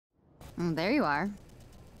There you are.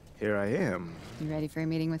 Here I am. You ready for a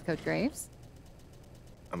meeting with Coach Graves?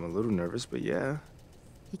 I'm a little nervous, but yeah.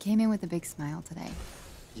 He came in with a big smile today.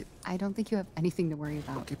 Yeah. I don't think you have anything to worry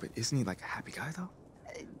about. Okay, but isn't he like a happy guy, though?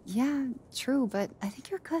 Yeah, true, but I think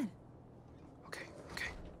you're good. Okay.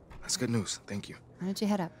 That's good news. Thank you. Why don't you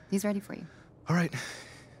head up? He's ready for you. All right.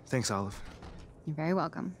 Thanks, Olive. You're very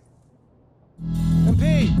welcome.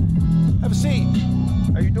 MP, have a seat.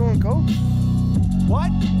 How you doing, Coach?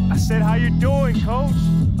 What? I said, how you doing, Coach?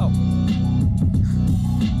 Oh.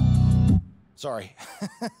 Sorry.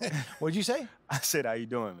 What'd you say? I said, how you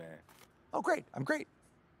doing, man? Oh, great. I'm great.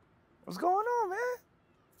 What's going on, man?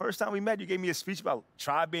 First time we met, you gave me a speech about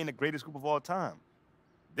Tribe being the greatest group of all time.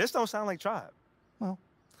 This don't sound like Tribe. Well,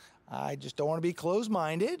 I just don't want to be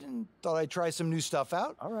closed-minded and thought I'd try some new stuff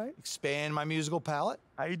out. All right. Expand my musical palette.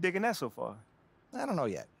 How you digging that so far? I don't know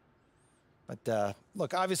yet. But,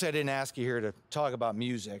 look, obviously I didn't ask you here to talk about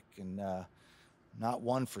music, and not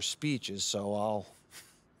one for speeches, so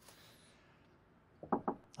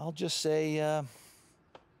I'll just say,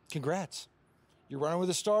 congrats. You're running with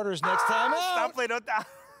the starters next time out. Stop playing with that.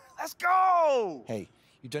 Let's go! Hey,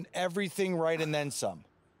 you've done everything right and then some.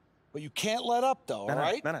 But you can't let up, though, all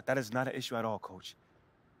right? No, that is not an issue at all, Coach.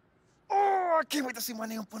 Oh, I can't wait to see my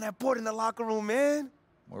name up on that board in the locker room, man.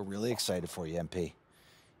 We're really excited for you, MP.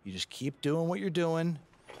 You just keep doing what you're doing,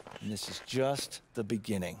 and this is just the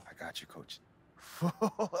beginning. I got you, Coach.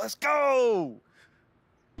 Let's go!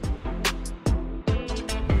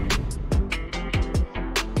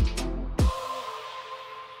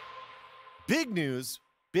 Big news.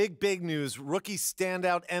 Big news. Rookie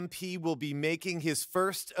standout MP will be making his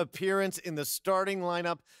first appearance in the starting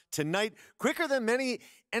lineup tonight, quicker than many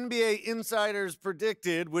NBA insiders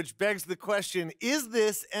predicted, which begs the question, is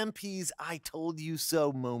this MP's I told you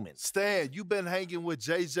so moment? Stan, you've been hanging with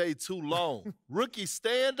JJ too long. Rookie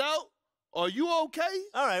standout? Are you okay?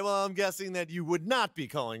 All right, well, I'm guessing that you would not be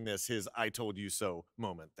calling this his I told you so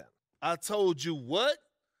moment then. I told you what?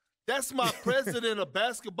 That's my president of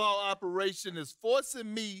basketball operation is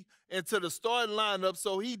forcing me into the starting lineup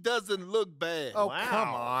so he doesn't look bad. Oh, wow. Come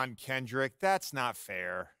on, Kendrick. That's not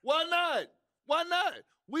fair. Why not? Why not?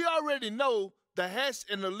 We already know the hash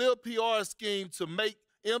and the little PR scheme to make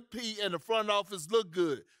MP and the front office look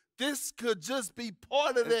good. This could just be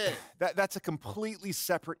part of that. That's a completely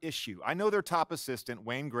separate issue. I know their top assistant,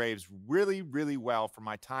 Wayne Graves, really well from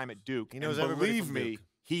my time at Duke. He knows and everybody believe from me, Duke.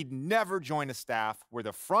 He'd never join a staff where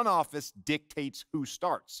the front office dictates who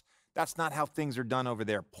starts. That's not how things are done over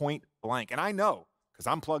there, point blank. And I know, because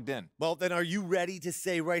I'm plugged in. Well, then are you ready to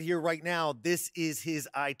say right here, right now, this is his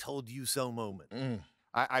I told you so moment?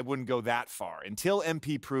 I wouldn't go that far. Until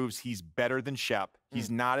MP proves he's better than Shep, he's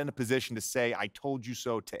not in a position to say, I told you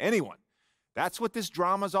so to anyone. That's what this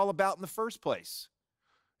drama's all about in the first place.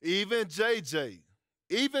 Even JJ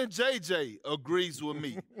agrees with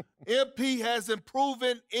me. MP hasn't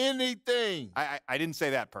proven anything. I didn't say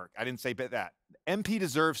that, Perk. I didn't say that. MP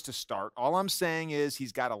deserves to start. All I'm saying is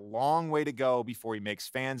he's got a long way to go before he makes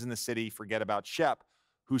fans in the city forget about Shep,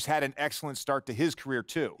 who's had an excellent start to his career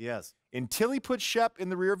too. Yes. Until he puts Shep in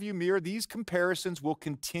the rearview mirror, these comparisons will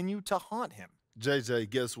continue to haunt him. JJ,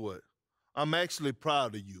 guess what? I'm actually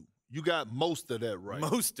proud of you. You got most of that right.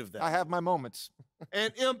 Most of that. I have my moments.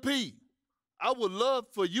 And MP, I would love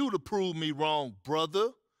for you to prove me wrong, brother.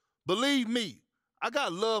 Believe me, I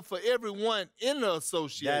got love for everyone in the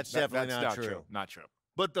association. That's definitely not true. Not true.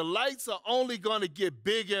 But the lights are only going to get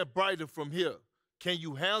bigger and brighter from here. Can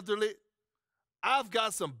you handle it? I've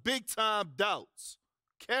got some big-time doubts.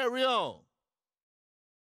 Carry on.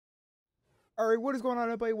 All right, what is going on,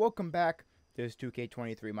 everybody? Welcome back. This is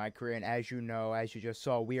 2K23 My Career, and as you know, as you just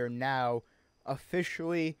saw, we are now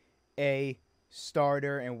officially a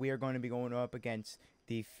starter, and we are going to be going up against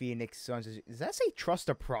the Phoenix Suns. Does that say trust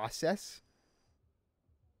the process?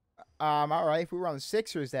 All right, if we were on the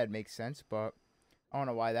Sixers, that makes sense, but I don't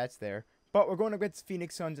know why that's there. But we're going against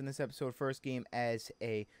Phoenix Suns in this episode, first game as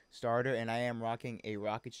a starter, and I am rocking a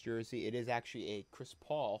Rockets jersey. It is actually a Chris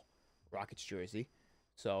Paul Rockets jersey,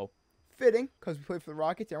 so fitting because we play for the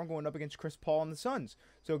Rockets, and we're going up against Chris Paul and the Suns.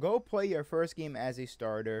 So go play your first game as a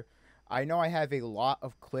starter. I know I have a lot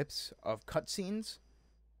of clips of cutscenes,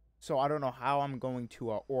 so I don't know how I'm going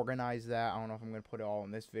to organize that. I don't know if I'm going to put it all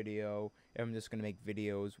in this video, if I'm just going to make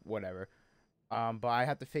videos, whatever. But I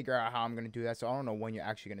have to figure out how I'm going to do that, so I don't know when you're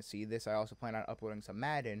actually going to see this. I also plan on uploading some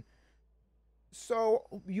Madden. So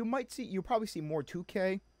you'll probably see more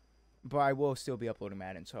 2K, but I will still be uploading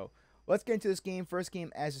Madden. So let's get into this game. First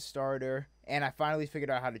game as a starter, and I finally figured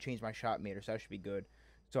out how to change my shot meter, so that should be good.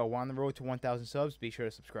 So we're on the road to 1,000 subs. Be sure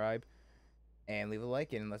to subscribe and leave a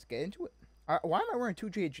like, and let's get into it. Why am I wearing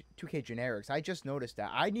 2K generics? I just noticed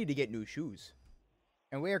that. I need to get new shoes.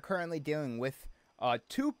 And we are currently dealing with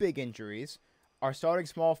 2 big injuries. Our starting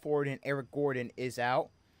small forward and Eric Gordon is out.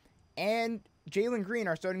 And Jalen Green,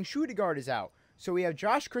 our starting shooting guard, is out. So we have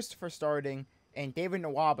Josh Christopher starting and David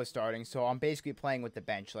Nawaba starting. So I'm basically playing with the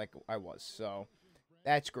bench like I was. So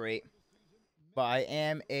that's great. But I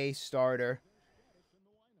am a starter.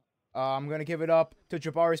 I'm going to give it up to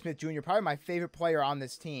Jabari Smith Jr., probably my favorite player on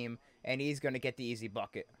this team. And he's going to get the easy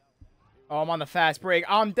bucket. Oh, I'm on the fast break.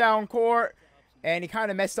 I'm down court. And he kind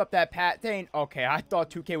of messed up that pat thing. Okay, I thought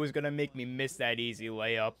 2K was going to make me miss that easy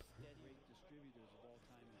layup.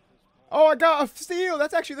 Oh, I got a steal.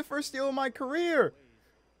 That's actually the first steal of my career.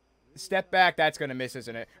 Step back. That's going to miss,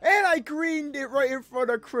 isn't it? And I greened it right in front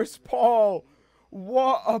of Chris Paul.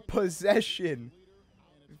 What a possession.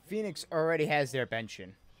 Phoenix already has their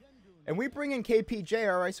benching. And we bring in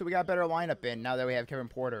KPJ, all right, so we got a better lineup in now that we have Kevin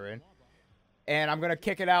Porter in. And I'm going to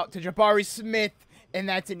kick it out to Jabari Smith. And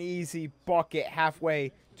that's an easy bucket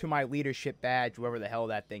halfway to my leadership badge, whoever the hell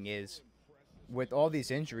that thing is. With all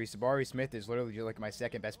these injuries, Jabari Smith is literally like my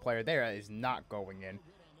second best player there. That is not going in.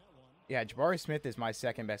 Yeah, Jabari Smith is my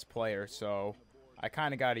second best player, so I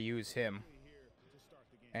kind of got to use him.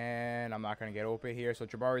 And I'm not going to get open here. So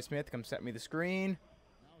Jabari Smith, come set me the screen.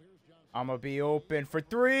 I'm going to be open for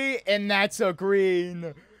 3, and that's a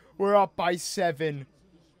green. We're up by 7.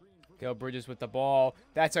 Gil Bridges with the ball.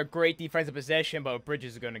 That's a great defensive possession, but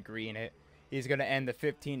Bridges is going to green it. He's going to end the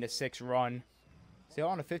 15-6 run. Still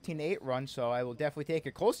on a 15-8 run, so I will definitely take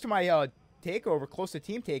it. Close to my takeover, close to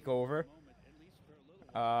team takeover.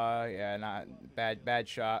 Yeah, not bad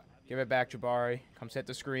shot. Give it back, Jabari. Come set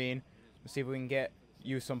the screen. Let's see if we can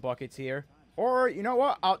use some buckets here. Or, you know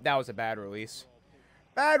what? Oh, that was a bad release.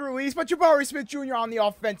 Bad release, but Jabari Smith Jr. on the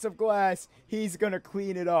offensive glass. He's going to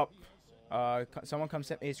clean it up. Someone come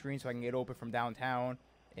set me a screen so I can get open from downtown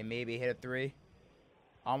and maybe hit a 3.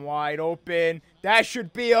 I'm wide open. That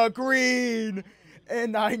should be a green.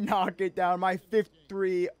 And I knock it down. My 5th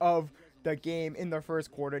 3 of the game in the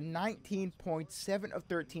first quarter. 19.7 of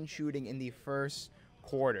 13 shooting in the first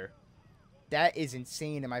quarter. That is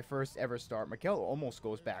insane in my first ever start. Mikel almost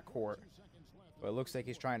goes back court. But it looks like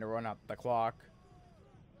he's trying to run up the clock.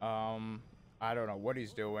 I don't know what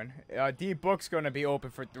he's doing. D-Book's going to be open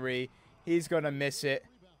for 3. He's going to miss it.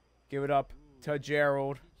 Give it up to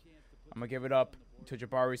Gerald. I'm going to give it up to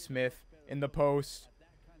Jabari Smith in the post.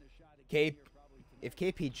 If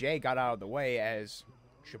KPJ got out of the way as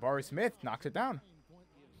Jabari Smith knocks it down.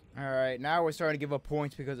 All right, now we're starting to give up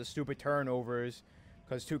points because of stupid turnovers.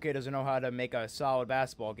 Because 2K doesn't know how to make a solid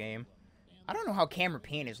basketball game. I don't know how Cameron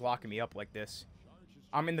Payne is locking me up like this.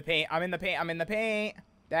 I'm in the paint. I'm in the paint. I'm in the paint.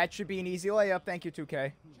 That should be an easy layup. Thank you,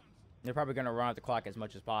 2K. They're probably going to run out the clock as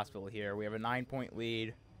much as possible here. We have a 9-point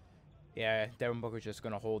lead. Yeah, Devin Booker's just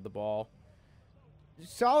going to hold the ball.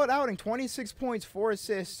 Solid outing. 26 points, 4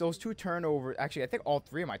 assists. Those 2 turnovers. Actually, I think all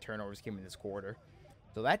 3 of my turnovers came in this quarter.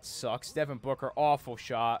 So that sucks. Devin Booker, awful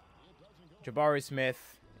shot. Jabari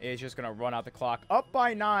Smith is just going to run out the clock. Up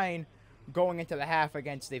by 9 going into the half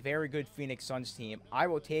against a very good Phoenix Suns team. I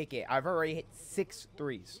will take it. I've already hit 6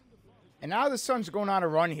 threes. And now the Suns are going on a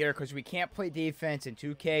run here because we can't play defense and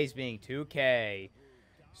 2K is being 2K.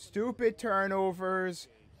 Stupid turnovers.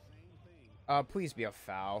 Please be a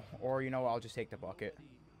foul. Or, you know what, I'll just take the bucket.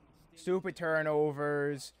 Stupid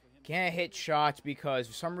turnovers. Can't hit shots because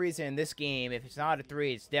for some reason in this game, if it's not a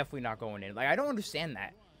 3, it's definitely not going in. Like, I don't understand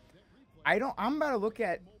that. I'm about to look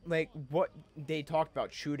at, like, what they talked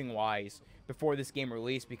about shooting-wise before this game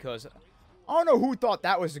released because I don't know who thought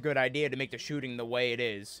that was a good idea to make the shooting the way it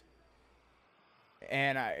is.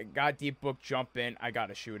 And I got deep book jump in. I got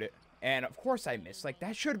to shoot it. And, of course, I missed. Like,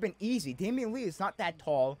 that should have been easy. Damian Lee is not that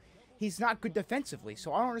tall. He's not good defensively.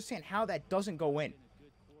 So I don't understand how that doesn't go in.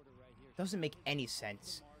 Doesn't make any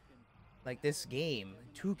sense. Like, this game,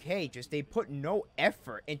 2K, just they put no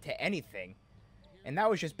effort into anything. And that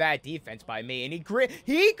was just bad defense by me. And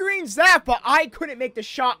he greens that, but I couldn't make the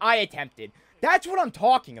shot I attempted. That's what I'm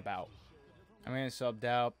talking about. I'm going to sub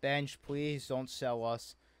out. Bench, please don't sell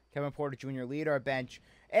us. Kevin Porter Jr. lead our bench.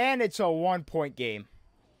 And it's a 1-point game.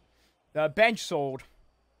 The bench sold.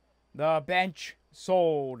 The bench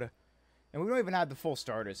sold. And we don't even have the full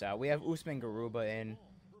starters out. We have Usman Garuba in.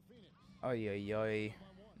 Ay.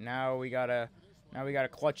 Now we gotta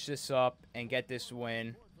clutch this up and get this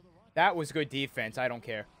win. That was good defense. I don't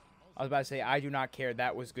care. I was about to say, I do not care.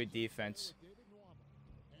 That was good defense.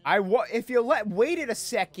 If you waited a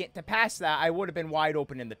second to pass that, I would have been wide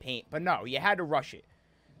open in the paint. But no, you had to rush it.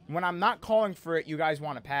 When I'm not calling for it, you guys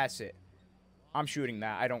want to pass it. I'm shooting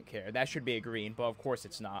that. I don't care. That should be a green, but of course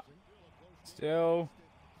it's not. Still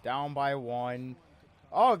Down by 1.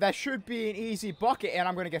 Oh, that should be an easy bucket, and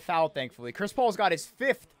I'm going to get fouled, thankfully. Chris Paul's got his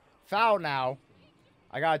 5th foul now.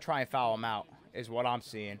 I got to try and foul him out, is what I'm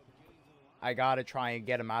seeing. I got to try and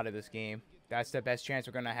get him out of this game. That's the best chance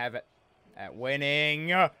we're going to have at winning.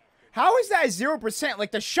 How is that 0%?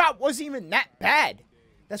 Like, the shot wasn't even that bad.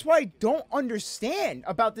 That's what I don't understand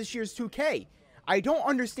about this year's 2K. I don't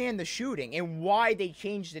understand the shooting and why they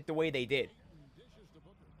changed it the way they did.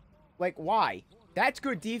 Like, why? That's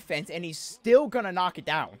good defense, and he's still going to knock it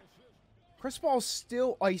down. Chris Paul's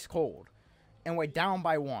still ice cold, and we're down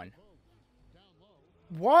by 1.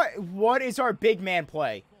 What is our big man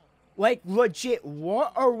play? Like, legit,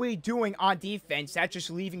 what are we doing on defense that's just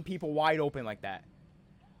leaving people wide open like that?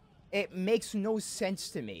 It makes no sense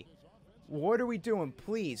to me. What are we doing?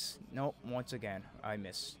 Please. Nope, once again, I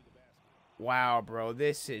missed. Wow, bro,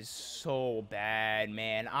 this is so bad,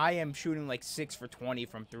 man. I am shooting like 6 for 20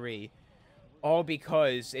 from 3. All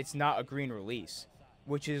because it's not a green release,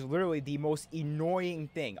 which is literally the most annoying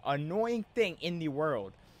thing in the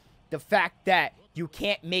world. The fact that you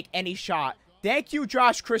can't make any shot. Thank you,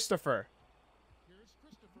 Josh Christopher.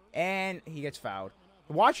 And he gets fouled.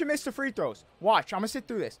 Watch him miss the free throws. Watch, I'm going to sit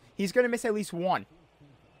through this. He's going to miss at least 1.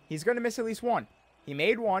 He's going to miss at least 1. He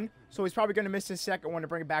made 1, so he's probably going to miss his second one to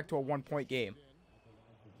bring it back to a 1-point game.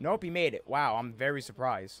 Nope, he made it. Wow, I'm very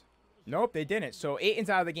surprised. Nope, they didn't. So Ayton's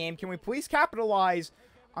out of the game. Can we please capitalize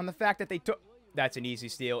on the fact that they took... That's an easy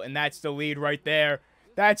steal, and that's the lead right there.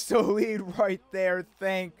 That's the lead right there.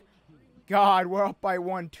 Thank God. We're up by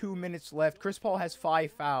 1, 2 minutes left. Chris Paul has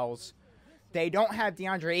 5 fouls. They don't have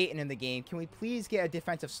DeAndre Ayton in the game. Can we please get a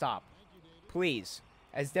defensive stop? Please.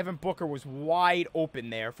 As Devin Booker was wide open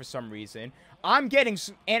there for some reason. I'm getting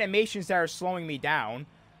animations that are slowing me down.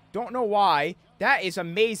 Don't know why. That is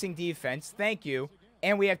amazing defense. Thank you.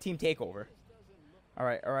 And we have team takeover. All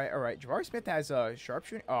right. Jabari Smith has a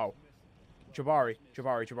sharpshooting. Oh. Jabari.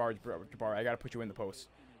 I got to put you in the post.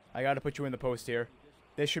 I got to put you in the post here.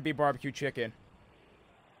 This should be barbecue chicken.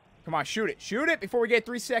 Come on, shoot it. Shoot it before we get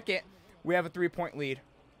 3 seconds. We have a 3-point lead.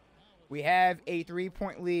 We have a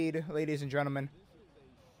 3-point lead, ladies and gentlemen.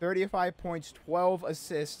 35 points, 12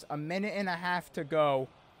 assists, a minute and a half to go.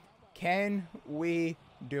 Can we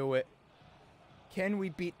do it? Can we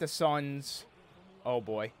beat the Suns? Oh,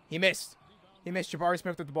 boy. He missed. He missed. Jabari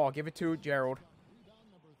Smith with the ball. Give it to Gerald.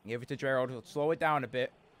 Give it to Gerald. He'll slow it down a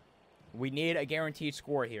bit. We need a guaranteed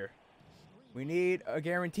score here. We need a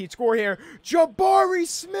guaranteed score here. Jabari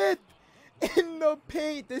Smith in the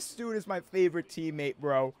paint. This dude is my favorite teammate,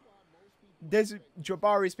 bro.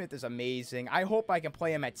 Jabari Smith is amazing. I hope I can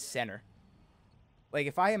play him at center. Like,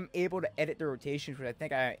 if I am able to edit the rotations, which I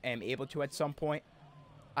think I am able to at some point,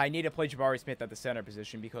 I need to play Jabari Smith at the center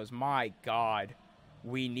position because, my God,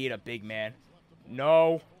 we need a big man.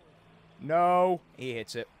 No. No. He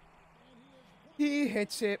hits it. He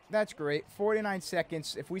hits it. That's great. 49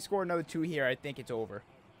 seconds. If we score another 2 here, I think it's over.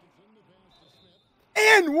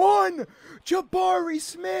 And 1! Jabari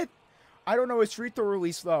Smith! I don't know his free throw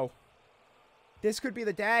release, though. This could be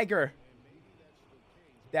the dagger.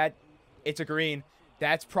 It's a green.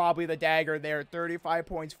 That's probably the dagger there. 35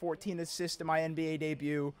 points, 14 assists in my NBA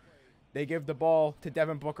debut. They give the ball to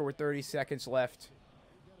Devin Booker with 30 seconds left.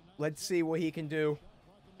 Let's see what he can do.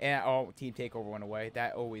 And, oh, team takeover went away.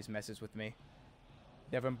 That always messes with me.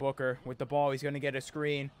 Devin Booker with the ball. He's going to get a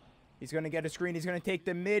screen. He's going to get a screen. He's going to take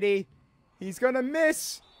the midi. He's going to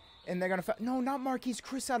miss. And they're going to... No, not Marquise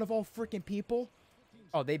Chris out of all freaking people.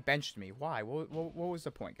 Oh, they benched me. Why? What was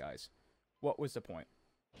the point, guys? What was the point?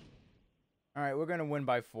 All right, we're going to win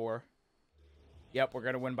by 4. Yep, we're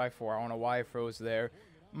going to win by 4. I don't know why I froze there.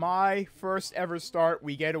 My first ever start,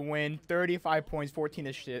 we get a win. 35 points,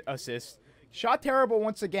 14 assists. Shot terrible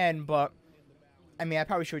once again, but... I mean, I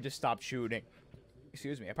probably should have just stopped shooting.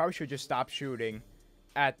 Excuse me. I probably should just stop shooting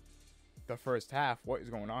at the first half. What is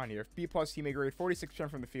going on here? B+ teammate grade, 46%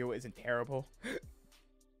 from the field isn't terrible.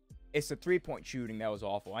 It's the 3-point shooting that was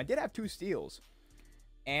awful. I did have 2 steals.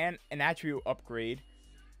 And an attribute upgrade.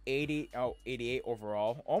 88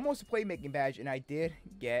 overall. Almost a playmaking badge, and I did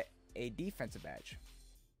get a defensive badge.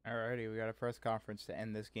 Alrighty, we got a press conference to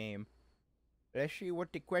end this game. Let's see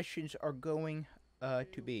what the questions are going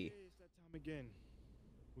to be. It's that time again.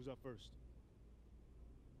 Who's up first?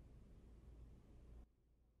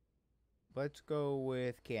 Let's go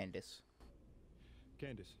with Candace.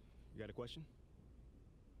 Candace, you got a question?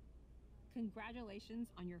 Congratulations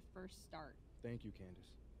on your first start. Thank you,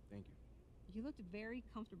 Candace. Thank you. You looked very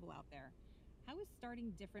comfortable out there. How is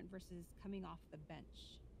starting different versus coming off the bench?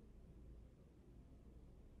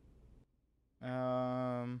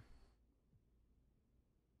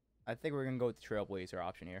 I think we're going to go with the Trailblazer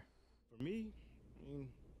option here. For me, I mean,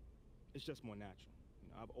 It's just more natural.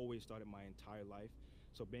 I've always started my entire life,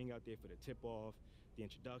 so being out there for the tip-off, the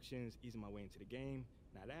introductions, easing my way into the game,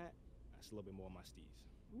 now that's a little bit more on my steez.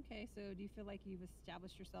 Okay, so do you feel like you've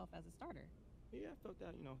established yourself as a starter? Yeah, I felt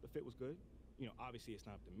that, the fit was good. Obviously it's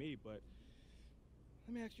not up to me, but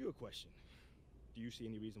let me ask you a question. Do you see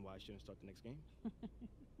any reason why I shouldn't start the next game?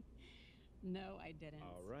 No, I didn't.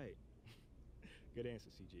 All right. Good answer,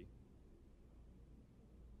 CG.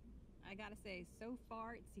 I gotta say, so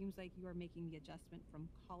far, it seems like you are making the adjustment from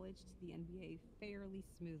college to the NBA fairly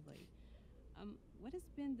smoothly. What has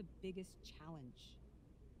been the biggest challenge?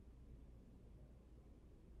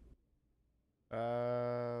 There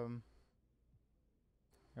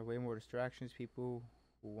are way more distractions, people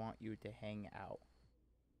who want you to hang out.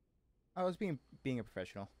 I was being a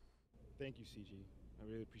professional. Thank you, CG. I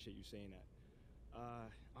really appreciate you saying that.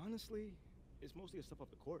 Honestly, it's mostly the stuff off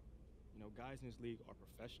the court. Guys in this league are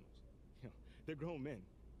professionals. They're grown men.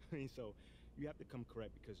 So you have to come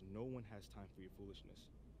correct because no one has time for your foolishness.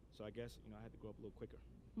 So I guess, I had to grow up a little quicker.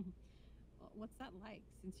 Well, what's that like,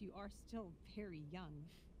 since you are still very young?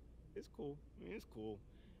 It's cool. It's cool.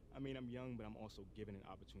 I'm young, but I'm also given an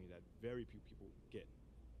opportunity that very few people get.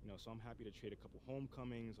 So I'm happy to trade a couple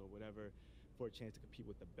homecomings or whatever for a chance to compete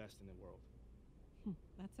with the best in the world.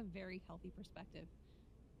 That's a very healthy perspective.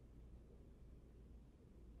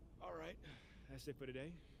 All right, that's it for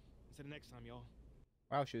today. Until the next time, y'all.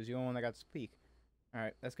 Wow, she was the only one that got to speak. All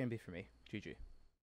right, that's gonna be for me. GG.